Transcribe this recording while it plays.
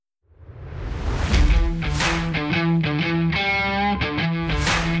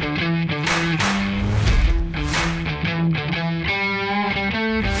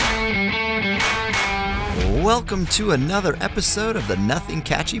welcome to another episode of the Nothing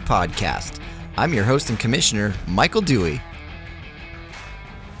Catchy podcast. I'm your host and commissioner, Michael Dewey.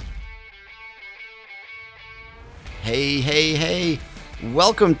 Hey.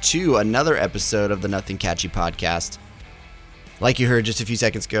 Welcome to another episode of the Nothing Catchy podcast. Like you heard just a few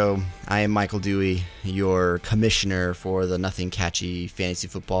seconds ago, I am Michael Dewey, your commissioner for the Nothing Catchy Fantasy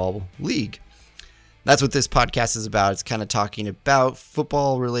Football League. That's what this podcast is about. It's kind of talking about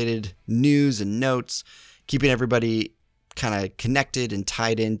football-related news and notes, keeping everybody kind of connected and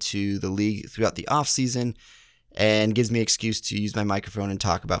tied into the league throughout the off-season, and gives me an excuse to use my microphone and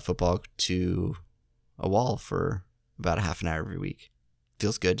talk about football to a wall for about a half an hour every week.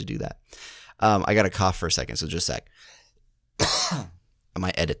 Feels good to do that. I got a cough for a second, so just a sec. I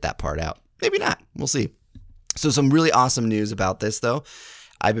might edit that part out. Maybe not. We'll see. So some really awesome news about this, though.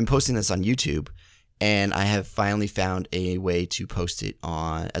 I've been posting this on YouTube, and I have finally found a way to post it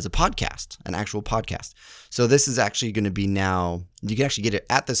on as a podcast, an actual podcast. So this is actually going to be now, you can actually get it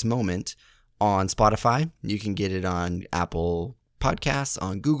at this moment on Spotify. You can get it on Apple Podcasts,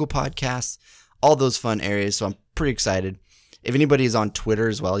 on Google Podcasts, all those fun areas. So I'm pretty excited. If anybody is on Twitter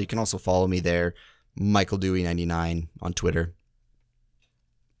as well, you can also follow me there, Michael Dewey99 on Twitter.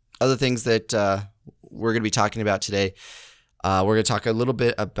 Other things that we're going to be talking about today, we're going to talk a little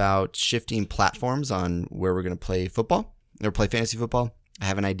bit about shifting platforms on where we're going to play football or play fantasy football. I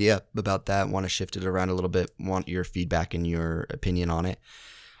have an idea about that. Want to shift it around a little bit. Want your feedback and your opinion on it.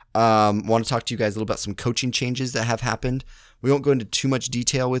 Want to talk to you guys a little about some coaching changes that have happened. We won't go into too much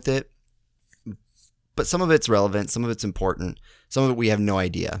detail with it, but some of it's relevant, some of it's important, some of it we have no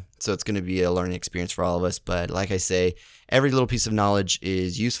idea. So it's going to be a learning experience for all of us. But like I say, every little piece of knowledge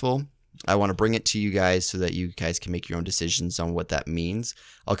is useful. I want to bring it to you guys so that you guys can make your own decisions on what that means.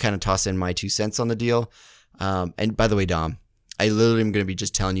 I'll kind of toss in my 2 cents on the deal. And by the way, Dom, I literally am going to be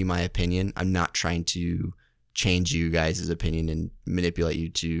just telling you my opinion. I'm not trying to change you guys' opinion and manipulate you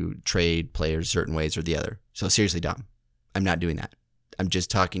to trade players certain ways or the other. So seriously, Dom, I'm not doing that. I'm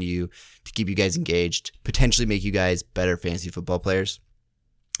just talking to you to keep you guys engaged, potentially make you guys better fantasy football players.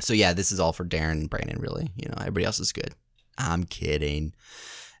 So yeah, this is all for Darren and Brandon, really. You know, everybody else is good. I'm kidding,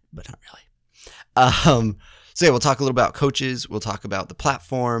 but not really. So yeah, we'll talk a little about coaches. We'll talk about the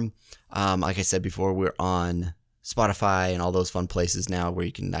platform. Like I said before, we're on Spotify and all those fun places now where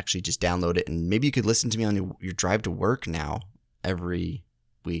you can actually just download it. And maybe you could listen to me on your drive to work now every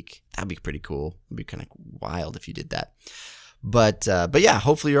week. That'd be pretty cool. It'd be kind of wild if you did that. But yeah,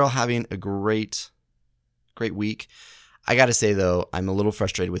 hopefully you're all having a great week. I got to say, though, I'm a little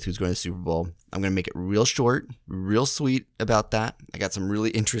frustrated with who's going to the Super Bowl. I'm going to make it real short, real sweet about that. I got some really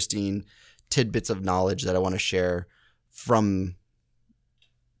interesting tidbits of knowledge that I want to share from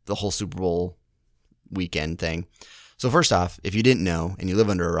the whole Super Bowl weekend thing. So first off, if you didn't know and you live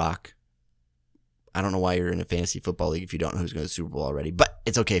under a rock, I don't know why you're in a fantasy football league if you don't know who's going to the Super Bowl already, but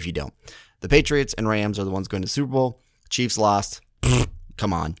it's okay if you don't. The Patriots and Rams are the ones going to the Super Bowl. Chiefs lost.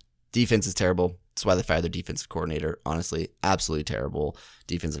 Come on. Defense is terrible. That's why they fired their defensive coordinator. Honestly, absolutely terrible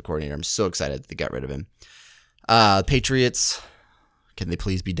defensive coordinator. I'm so excited that they got rid of him. Patriots, can they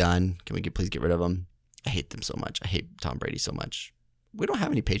please be done? Can we please get rid of them? I hate them so much. I hate Tom Brady so much. We don't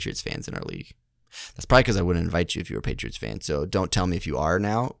have any Patriots fans in our league. That's probably because I wouldn't invite you if you were a Patriots fan. So don't tell me if you are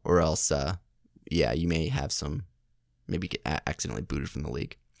now, or else, yeah, you may have some, maybe get accidentally booted from the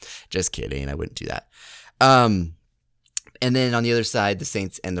league. Just kidding. I wouldn't do that. And then on the other side, the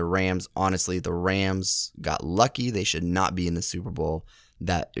Saints and the Rams. Honestly, the Rams got lucky. They should not be in the Super Bowl.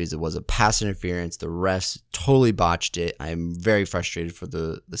 It was a pass interference. The refs totally botched it. I'm very frustrated for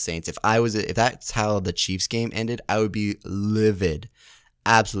the Saints. If that's how the Chiefs game ended, I would be livid,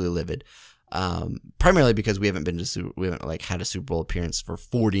 absolutely livid. Primarily because we haven't had a Super Bowl appearance for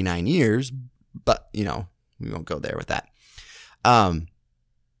 49 years. But we won't go there with that.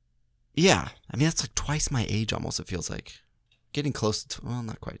 Yeah, I mean that's like twice my age almost. It feels like. Getting close to, well,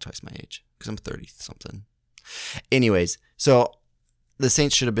 not quite twice my age, because I'm 30-something. Anyways, so the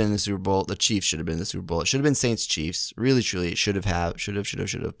Saints should have been in the Super Bowl. The Chiefs should have been in the Super Bowl. It should have been Saints-Chiefs. Really, truly, it should have,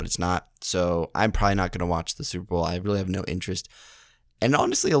 but it's not. So I'm probably not going to watch the Super Bowl. I really have no interest. And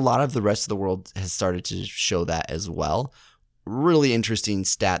honestly, a lot of the rest of the world has started to show that as well. Really interesting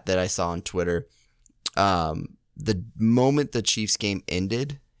stat that I saw on Twitter. The moment the Chiefs game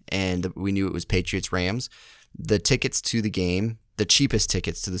ended, and we knew it was Patriots-Rams, the tickets to the game, the cheapest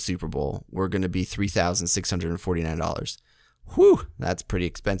tickets to the Super Bowl, were going to be $3,649. Whew, that's pretty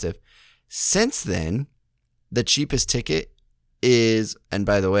expensive. Since then, the cheapest ticket is, and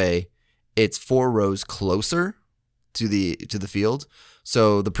by the way, it's 4 rows closer to the field.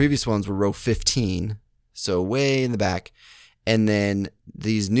 So the previous ones were row 15, so way in the back. And then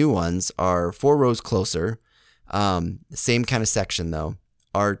these new ones are 4 rows closer, Same kind of section though,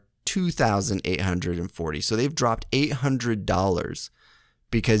 are $2,840. So they've dropped $800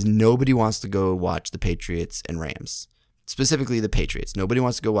 because nobody wants to go watch the Patriots and Rams. Specifically the Patriots. Nobody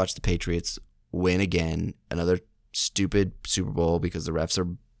wants to go watch the Patriots win again, another stupid Super Bowl because the refs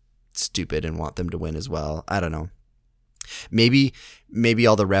are stupid and want them to win as well. I don't know. Maybe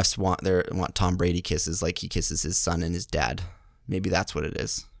all the refs want Tom Brady kisses like he kisses his son and his dad. Maybe that's what it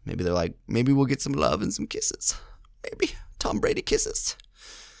is. Maybe they're like, maybe we'll get some love and some kisses. Maybe Tom Brady kisses.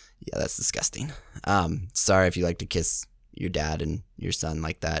 Yeah, that's disgusting. Sorry if you like to kiss your dad and your son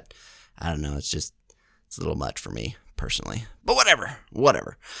like that. I don't know. It's a little much for me personally, but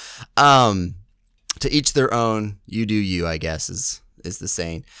whatever. To each their own. You do you, I guess is the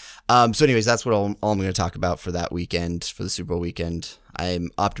saying. So anyways, that's what all I'm going to talk about for that weekend, for the Super Bowl weekend.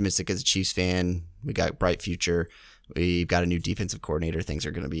 I'm optimistic as a Chiefs fan. We got a bright future. We've got a new defensive coordinator. Things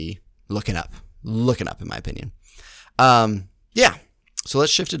are going to be looking up in my opinion. Yeah. So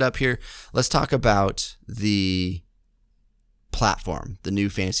let's shift it up here. Let's talk about the platform, the new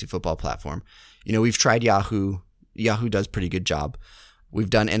fantasy football platform. We've tried Yahoo. Yahoo does a pretty good job. We've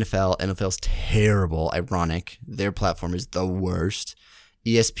done NFL. NFL's terrible. Ironic. Their platform is the worst.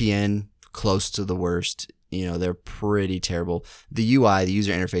 ESPN, close to the worst. They're pretty terrible. The UI, the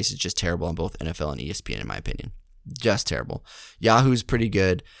user interface, is just terrible on both NFL and ESPN, in my opinion. Just terrible. Yahoo's pretty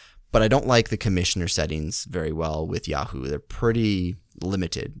good, but I don't like the commissioner settings very well with Yahoo. They're pretty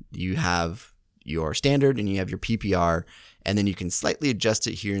limited. You have your standard and you have your PPR, and then you can slightly adjust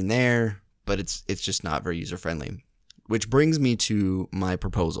it here and there, but it's just not very user-friendly. Which brings me to my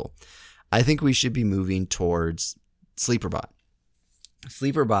proposal. I think we should be moving towards SleeperBot.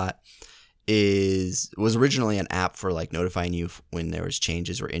 SleeperBot was originally an app for like notifying you when there was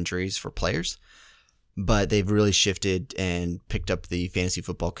changes or injuries for players, but they've really shifted and picked up the fantasy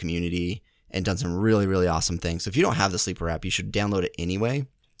football community and done some really, really awesome things. So if you don't have the Sleeper app, you should download it anyway,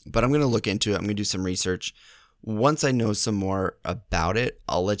 but I'm going to look into it. I'm going to do some research. Once I know some more about it,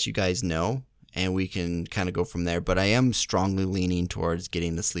 I'll let you guys know and we can kind of go from there. But I am strongly leaning towards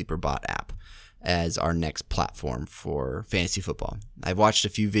getting the SleeperBot app as our next platform for fantasy football. I've watched a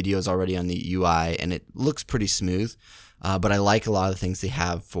few videos already on the UI and it looks pretty smooth, but I like a lot of the things they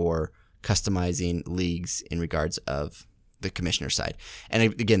have for customizing leagues in regards of the commissioner side. And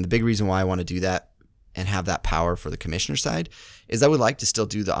again, the big reason why I want to do that and have that power for the commissioner side is I would like to still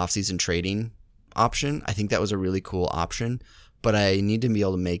do the off-season trading option. I think that was a really cool option, but I need to be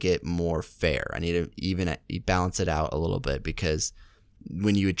able to make it more fair. I need to even balance it out a little bit, because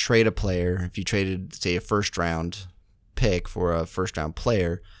when you would trade a player, if you traded, say, a first round pick for a first round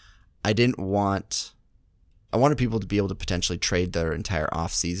player, I wanted people to be able to potentially trade their entire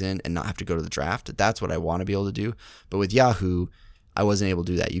off season and not have to go to the draft. That's what I want to be able to do. But with Yahoo, I wasn't able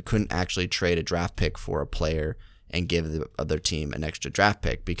to do that. You couldn't actually trade a draft pick for a player and give the other team an extra draft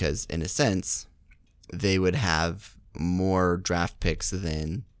pick, because in a sense, they would have more draft picks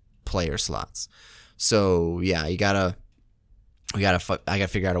than player slots. So yeah, I gotta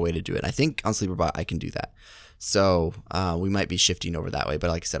figure out a way to do it. I think on SleeperBot I can do that. So we might be shifting over that way.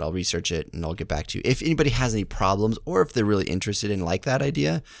 But like I said, I'll research it and I'll get back to you. If anybody has any problems or if they're really interested in like that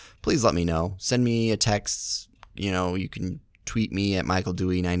idea, please let me know. Send me a text. You can tweet me at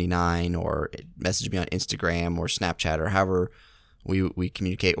MichaelDewey99 or message me on Instagram or Snapchat or however we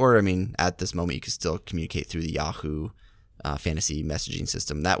communicate. Or, at this moment, you can still communicate through the Yahoo fantasy messaging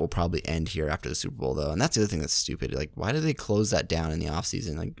system. That will probably end here after the Super Bowl, though. And that's the other thing that's stupid. Like, why do they close that down in the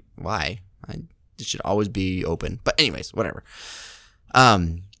offseason? Like, why? It should always be open. But anyways, whatever.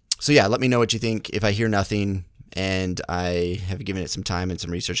 So yeah, let me know what you think. If I hear nothing and I have given it some time and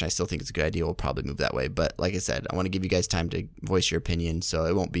some research and I still think it's a good idea, we'll probably move that way. But like I said, I want to give you guys time to voice your opinion, so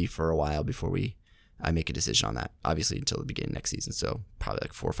it won't be for a while before I make a decision on that. Obviously until the beginning of next season, so probably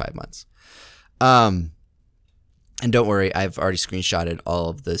like 4 or 5 months. And don't worry, I've already screenshotted all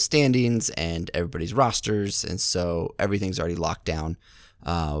of the standings and everybody's rosters, and so everything's already locked down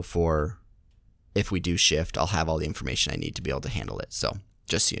for if we do shift. I'll have all the information I need to be able to handle it, so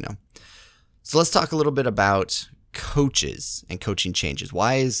just so you know. So let's talk a little bit about coaches and coaching changes.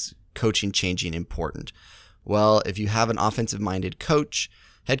 Why is coaching changing important? Well, if you have an offensive-minded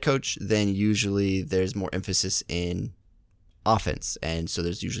head coach, then usually there's more emphasis in offense, and so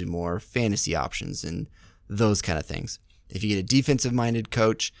there's usually more fantasy options and those kind of things. If you get a defensive-minded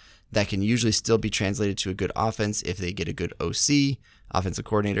coach, that can usually still be translated to a good offense if they get a good OC, offensive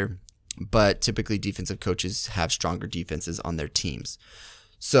coordinator, but typically defensive coaches have stronger defenses on their teams.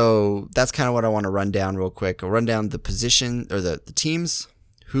 So that's kind of what I want to run down real quick. I'll run down the position or the teams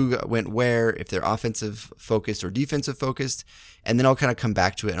who went where, if they're offensive focused or defensive focused, and then I'll kind of come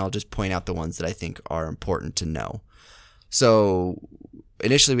back to it and I'll just point out the ones that I think are important to know. So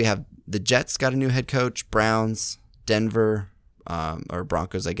initially we have the Jets got a new head coach, Browns, Denver, or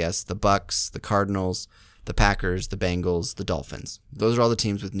Broncos, I guess, the Bucks, the Cardinals, the Packers, the Bengals, the Dolphins. Those are all the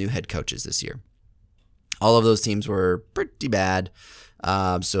teams with new head coaches this year. All of those teams were pretty bad,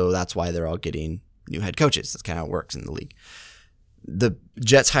 so that's why they're all getting new head coaches. That's kind of how it works in the league. The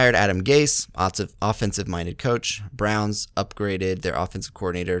Jets hired Adam Gase, offensive-minded coach. Browns upgraded their offensive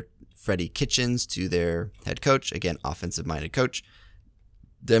coordinator, Freddie Kitchens, to their head coach. Again, offensive-minded coach.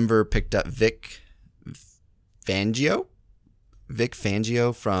 Denver picked up Vic Fangio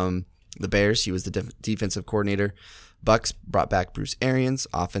from the Bears. He was the defensive coordinator. Bucks brought back Bruce Arians,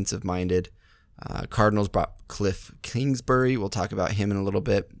 offensive-minded. Cardinals brought Cliff Kingsbury. We'll talk about him in a little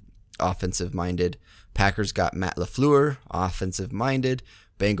bit. Offensive-minded. Packers got Matt LaFleur, offensive-minded.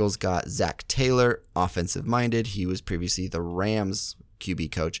 Bengals got Zach Taylor, offensive-minded. He was previously the Rams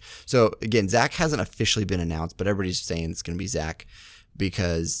QB coach. So, again, Zach hasn't officially been announced, but everybody's saying it's going to be Zach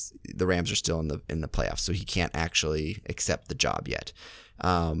because the Rams are still in the playoffs, so he can't actually accept the job yet.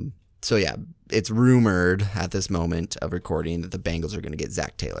 So, yeah, it's rumored at this moment of recording that the Bengals are going to get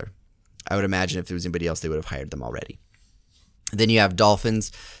Zach Taylor. I would imagine if there was anybody else, they would have hired them already. Then you have Dolphins.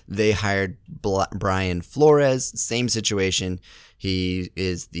 They hired Brian Flores. Same situation. He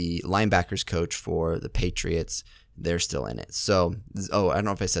is the linebackers coach for the Patriots. They're still in it. So, I don't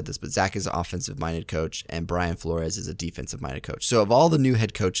know if I said this, but Zach is an offensive-minded coach, and Brian Flores is a defensive-minded coach. So, of all the new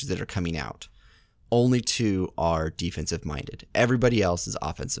head coaches that are coming out, only 2 are defensive-minded. Everybody else is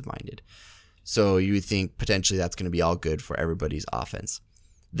offensive-minded. So, you would think potentially that's going to be all good for everybody's offense.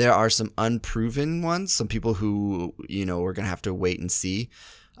 There are some unproven ones, some people who, we're going to have to wait and see.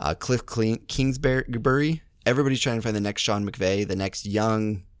 Cliff Kingsbury. Everybody's trying to find the next Sean McVay, the next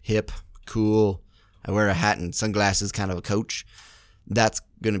young, hip, cool, I wear a hat and sunglasses kind of a coach. That's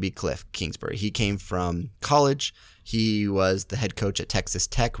going to be Cliff Kingsbury. He came from college. He was the head coach at Texas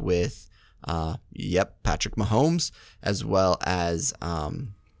Tech with, Patrick Mahomes, as well as, what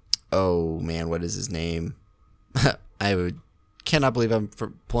is his name? Cannot believe I'm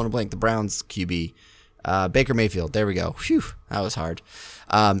pulling a blank. The Browns QB, Baker Mayfield. There we go. Phew, that was hard.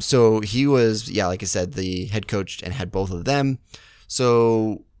 So he was, like I said, the head coach and had both of them.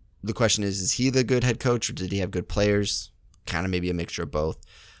 So the question is he the good head coach or did he have good players? Kind of maybe a mixture of both.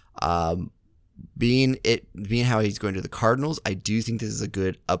 Being how he's going to the Cardinals, I do think this is a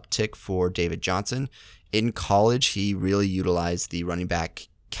good uptick for David Johnson. In college, he really utilized the running back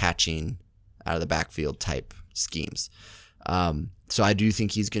catching out of the backfield type schemes. So I do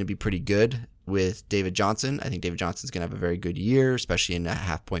think he's going to be pretty good with David Johnson. I think David Johnson's going to have a very good year, especially in a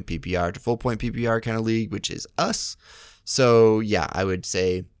half-point PPR to full-point PPR kind of league, which is us. So, I would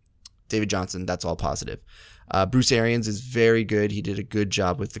say David Johnson, that's all positive. Bruce Arians is very good. He did a good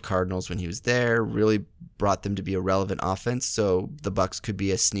job with the Cardinals when he was there, really brought them to be a relevant offense. So the Bucks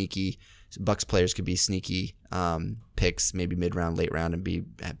players could be sneaky picks, maybe mid-round, late round,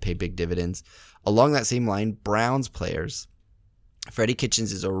 and pay big dividends. Along that same line, Browns players. Freddie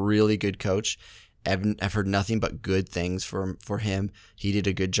Kitchens is a really good coach. I've heard nothing but good things for him. He did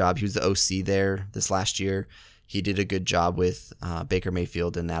a good job. He was the OC there this last year. He did a good job with Baker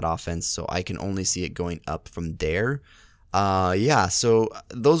Mayfield in that offense, so I can only see it going up from there. So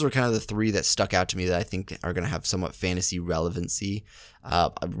those were kind of the 3 that stuck out to me that I think are going to have somewhat fantasy relevancy.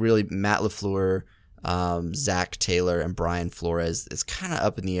 Really, Matt LaFleur, Zach Taylor, and Brian Flores is kind of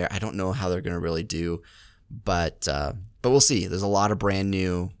up in the air. I don't know how they're going to really do, but we'll see. There's a lot of brand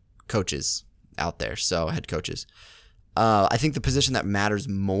new coaches out there, so head coaches. I think the position that matters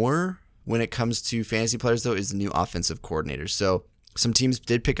more when it comes to fantasy players, though, is the new offensive coordinators. So some teams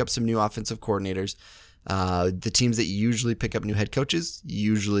did pick up some new offensive coordinators. The teams that usually pick up new head coaches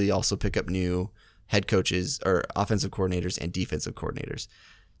usually also pick up new head coaches or offensive coordinators and defensive coordinators.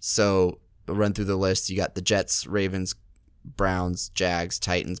 So we'll run through the list. You got the Jets, Ravens, Browns, Jags,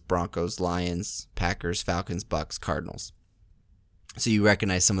 Titans, Broncos, Lions, Packers, Falcons, Bucks, Cardinals. So you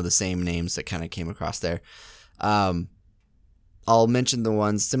recognize some of the same names that kind of came across there. I'll mention the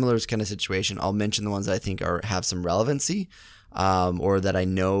ones, similar kind of situation. I'll mention the ones that I think have some relevancy, or that I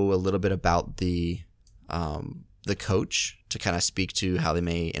know a little bit about the coach to kind of speak to how they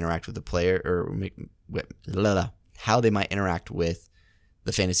may interact with the player or how they might interact with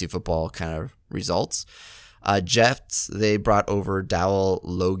the fantasy football kind of results. Jets, they brought over Dowell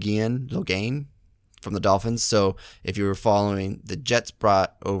Loggain from the Dolphins. So if you were following, the Jets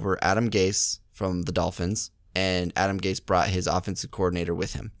brought over Adam Gase from the Dolphins, and Adam Gase brought his offensive coordinator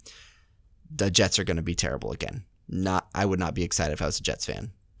with him. The Jets are going to be terrible again. I would not be excited if I was a Jets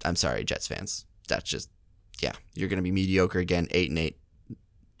fan. I'm sorry, Jets fans. That's just, yeah, you're going to be mediocre again, 8-8,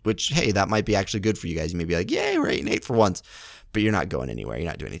 which, hey, that might be actually good for you guys. You may be like, yay, we're 8-8 for once, but you're not going anywhere. You're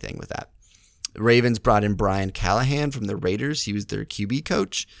not doing anything with that. Ravens brought in Brian Callahan from the Raiders. He was their QB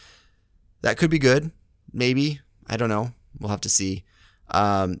coach. That could be good. Maybe. I don't know. We'll have to see.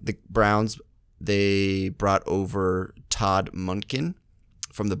 The Browns, they brought over Todd Monken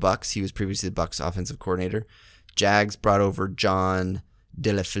from the Bucs. He was previously the Bucs offensive coordinator. Jags brought over John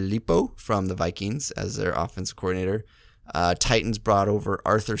DeFilippo from the Vikings as their offensive coordinator. Titans brought over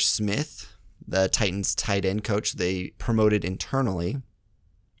Arthur Smith, the Titans tight end coach they promoted internally.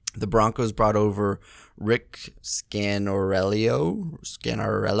 The Broncos brought over Rick Scanarello.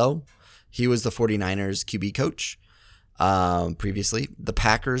 He was the 49ers QB coach previously. The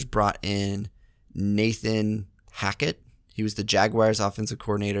Packers brought in Nathan Hackett. He was the Jaguars offensive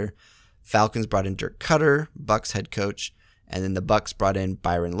coordinator. Falcons brought in Dirk Cutter, Bucs head coach. And then the Bucs brought in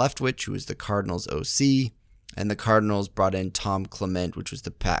Byron Leftwich, who was the Cardinals OC. And the Cardinals brought in Tom Clement, which was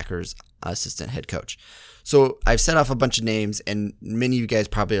the Packers assistant head coach. So I've set off a bunch of names, and many of you guys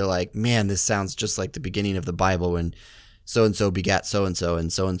probably are like, man, this sounds just like the beginning of the Bible when so-and-so begat so-and-so,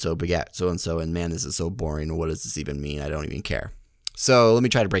 and so-and-so begat so-and-so, and man, this is so boring. What does this even mean? I don't even care. So let me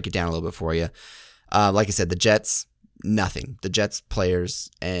try to break it down a little bit for you. Like I said, the Jets, nothing. The Jets players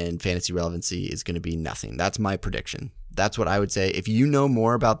and fantasy relevancy is going to be nothing. That's my prediction. That's what I would say. If you know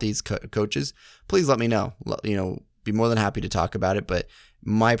more about these coaches, please let me know. Be more than happy to talk about it. But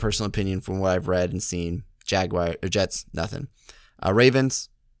my personal opinion from what I've read and seen, Jets, nothing. Ravens,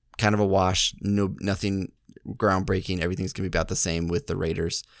 kind of a wash. No, nothing groundbreaking. Everything's going to be about the same with the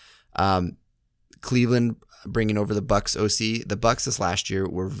Raiders. Cleveland bringing over the Bucs OC. The Bucs this last year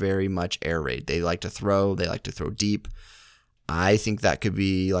were very much air raid. They like to throw. They like to throw deep. I think that could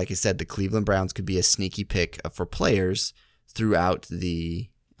be, like I said, the Cleveland Browns could be a sneaky pick for players throughout the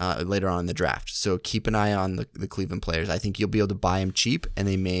later on in the draft. So keep an eye on the Cleveland players. I think you'll be able to buy them cheap, and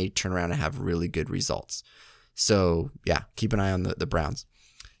they may turn around and have really good results. So, yeah, keep an eye on the Browns.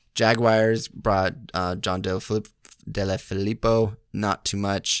 Jaguars brought John DeFilippo, not too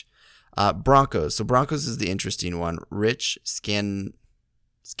much. Broncos. So Broncos is the interesting one. Rich Scangarello.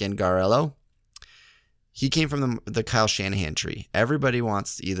 He came from the Kyle Shanahan tree. Everybody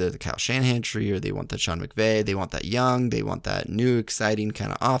wants either the Kyle Shanahan tree or they want the Sean McVay. They want that young. They want that new, exciting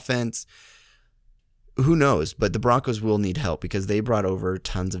kind of offense. Who knows? But the Broncos will need help because they brought over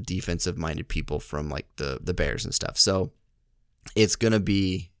tons of defensive-minded people from like the Bears and stuff. So it's going to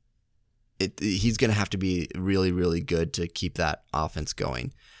be he's going to have to be really, really good to keep that offense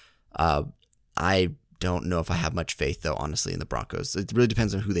going. I don't know if I have much faith, though, honestly, in the Broncos. It really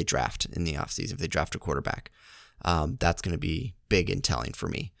depends on who they draft in the offseason. If they draft a quarterback, that's going to be big and telling for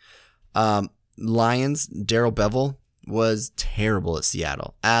me. Lions, Darrell Bevell was terrible at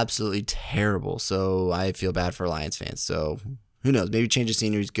Seattle. Absolutely terrible. So I feel bad for Lions fans. So who knows? Maybe change of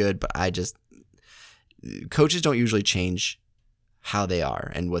scenery is good, but coaches don't usually change how they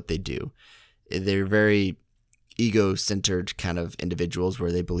are and what they do. They're very ego-centered kind of individuals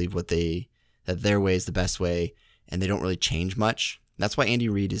where they believe that their way is the best way, and they don't really change much. That's why Andy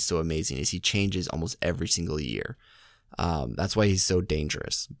Reid is so amazing, is he changes almost every single year. That's why he's so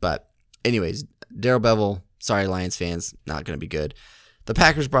dangerous. But anyways, Darrell Bevell, sorry Lions fans, not going to be good. The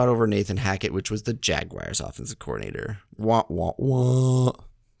Packers brought over Nathan Hackett, which was the Jaguars offensive coordinator. Wah, wah, wah.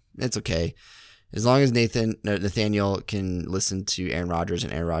 It's okay. As long as Nathaniel can listen to Aaron Rodgers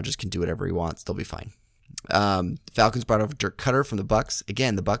and Aaron Rodgers can do whatever he wants, they'll be fine. Falcons brought over Dirk Cutter from the Bucs.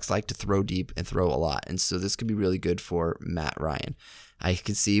 Again, the Bucs like to throw deep and throw a lot, and so this could be really good for Matt Ryan. I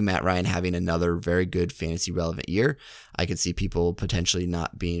could see Matt Ryan having another very good fantasy relevant year. I could see people potentially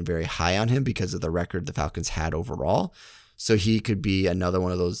not being very high on him because of the record the Falcons had overall. So he could be another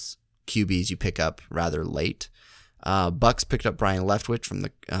one of those QBs you pick up rather late. Bucs picked up Brian Leftwich from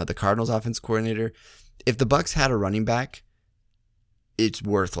the Cardinals offense coordinator. If the Bucs had a running back, it's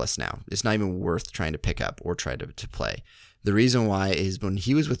worthless now. It's not even worth trying to pick up or try to play. The reason why is when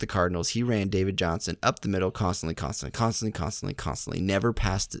he was with the Cardinals, he ran David Johnson up the middle constantly, never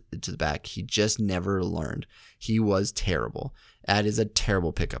passed it to the back. He just never learned. He was terrible. That is a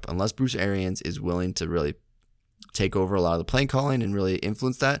terrible pickup. Unless Bruce Arians is willing to really take over a lot of the play calling and really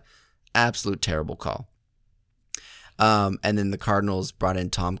influence that, absolute terrible call. And then the Cardinals brought in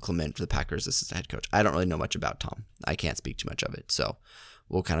Tom Clement for the Packers assistant head coach. I don't really know much about Tom. I can't speak too much of it. So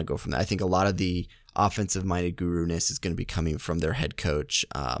we'll kind of go from there. I think a lot of the offensive-minded guru-ness is going to be coming from their head coach,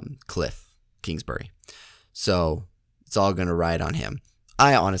 Cliff Kingsbury. So it's all going to ride on him.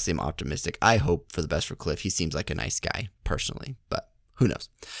 I honestly am optimistic. I hope for the best for Cliff. He seems like a nice guy, personally, but who knows?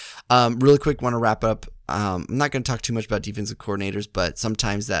 Really quick, want to wrap up. I'm not going to talk too much about defensive coordinators, but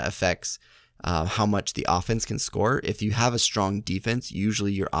sometimes that affects how much the offense can score. If you have a strong defense,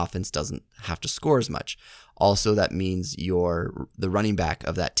 usually your offense doesn't have to score as much. Also, that means the running back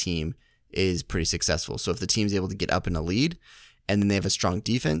of that team is pretty successful. So if the team's able to get up in a lead and then they have a strong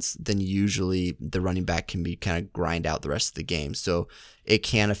defense, then usually the running back can be kind of grind out the rest of the game. So it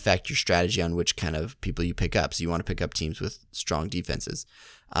can affect your strategy on which kind of people you pick up. So you want to pick up teams with strong defenses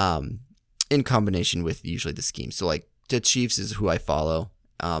in combination with usually the scheme. So like the Chiefs is who I follow.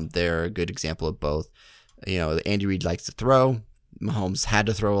 They're a good example of both. Andy Reid likes to throw. Mahomes had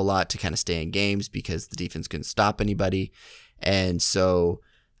to throw a lot to kind of stay in games because the defense couldn't stop anybody. And so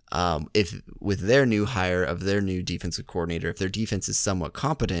if with their new hire of their new defensive coordinator, if their defense is somewhat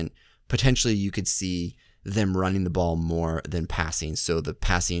competent, potentially you could see them running the ball more than passing. So the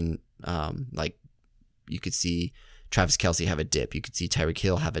passing, you could see Travis Kelce have a dip. You could see Tyreek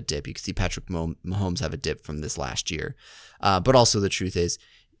Hill have a dip. You could see Patrick Mahomes have a dip from this last year. But also the truth is,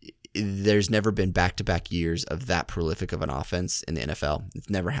 there's never been back-to-back years of that prolific of an offense in the NFL. It's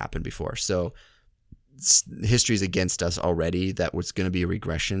never happened before. So history is against us already that was going to be a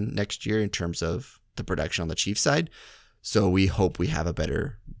regression next year in terms of the production on the Chiefs side. So we hope we have a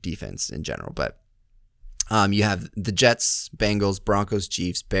better defense in general. But you have the Jets, Bengals, Broncos,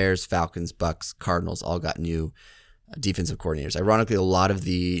 Chiefs, Bears, Falcons, Bucks, Cardinals all got new defensive coordinators. Ironically, a lot of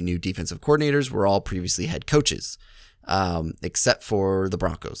the new defensive coordinators were all previously head coaches, except for the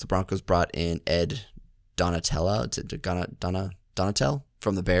Broncos. The Broncos brought in Ed Donatel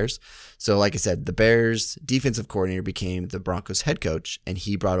from the Bears. So like I said, the Bears defensive coordinator became the Broncos head coach, and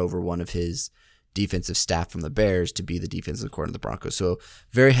he brought over one of his defensive staff from the Bears to be the defensive coordinator of the Broncos. So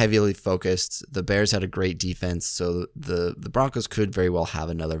very heavily focused. The Bears had a great defense, so the Broncos could very well have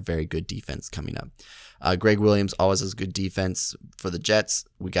another very good defense coming up. Greg Williams always has good defense for the Jets.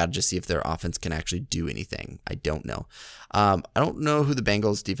 We got to just see if their offense can actually do anything. I don't know. I don't know who the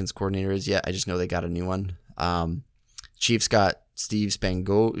Bengals defense coordinator is yet. I just know they got a new one. Chiefs got Steve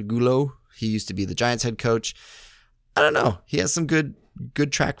Spagnuolo. He used to be the Giants head coach. I don't know. He has some good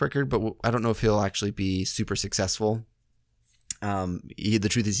track record, but I don't know if he'll actually be super successful. The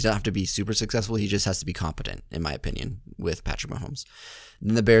truth is, he doesn't have to be super successful. He just has to be competent, in my opinion, with Patrick Mahomes.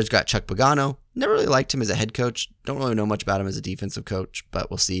 Then the Bears got Chuck Pagano. Never really liked him as a head coach. Don't really know much about him as a defensive coach,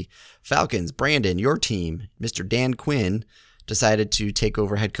 but we'll see. Falcons, Brandon, your team, Mr. Dan Quinn, decided to take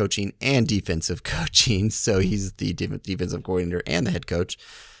over head coaching and defensive coaching. So he's the defensive coordinator and the head coach.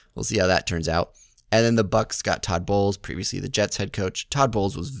 We'll see how that turns out. And then the Bucks got Todd Bowles, previously the Jets head coach. Todd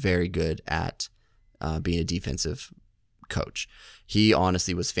Bowles was very good at being a defensive coach. He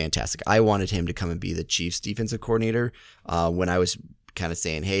honestly was fantastic. I wanted him to come and be the Chiefs defensive coordinator when I was kind of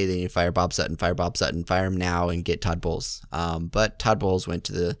saying, hey, they need to fire Bob Sutton, fire him now and get Todd Bowles. But Todd Bowles went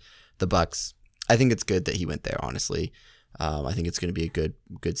to the Bucks. I think it's good that he went there, honestly. I think it's going to be a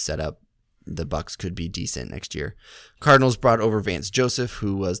good setup. The Bucks could be decent next year. Cardinals brought over Vance Joseph,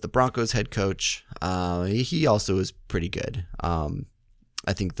 who was the Broncos head coach. He also is pretty good.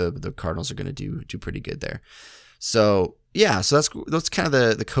 I think the Cardinals are going to do pretty good there. So yeah, so that's kind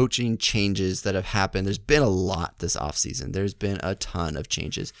of the coaching changes that have happened. There's been a lot this offseason. There's been a ton of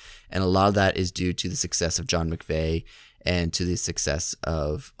changes, and a lot of that is due to the success of John McVay and to the success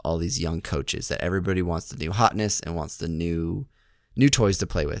of all these young coaches, that everybody wants the new hotness and wants the new toys to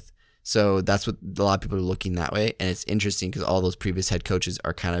play with. So that's what a lot of people are looking that way. And it's interesting because all those previous head coaches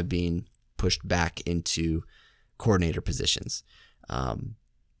are kind of being pushed back into coordinator positions.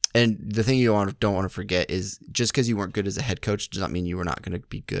 And the thing you don't want to forget is just because you weren't good as a head coach does not mean you were not going to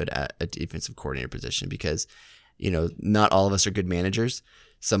be good at a defensive coordinator position, because, not all of us are good managers.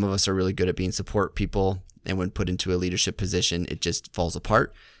 Some of us are really good at being support people, and when put into a leadership position, it just falls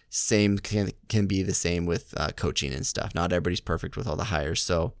apart. Same can be the same with coaching and stuff. Not everybody's perfect with all the hires.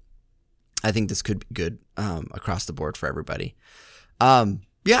 So I think this could be good across the board for everybody.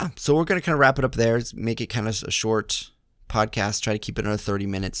 Yeah, so we're going to kind of wrap it up there. Make it kind of a short podcast. Try to keep it under 30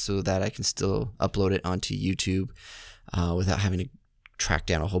 minutes so that I can still upload it onto YouTube without having to track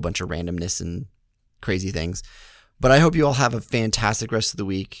down a whole bunch of randomness and crazy things. But I hope you all have a fantastic rest of the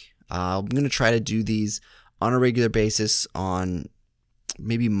week. I'm going to try to do these on a regular basis on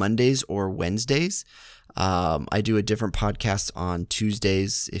maybe Mondays or Wednesdays. I do a different podcast on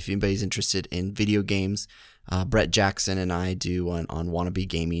Tuesdays if anybody's interested in video games. Brett Jackson and I do one on Wannabe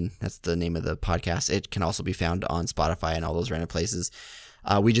Gaming. That's the name of the podcast. It can also be found on Spotify and all those random places.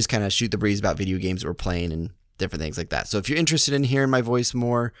 We just kind of shoot the breeze about video games we're playing and different things like that. So if you're interested in hearing my voice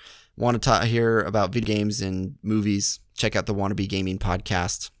more, want to hear about video games and movies, check out the Wannabe Gaming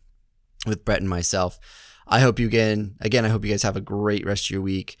podcast with Brett and myself. I hope you guys have a great rest of your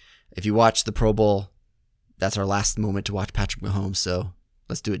week. If you watch the Pro Bowl, that's our last moment to watch Patrick Mahomes, so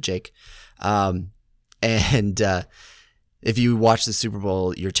let's do it, Jake. And if you watch the Super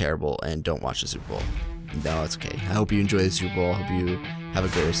Bowl, you're terrible and don't watch the Super Bowl. No, it's okay. I hope you enjoy the Super Bowl. I hope you have a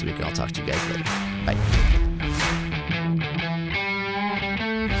great rest of the week, and I'll talk to you guys later. Bye.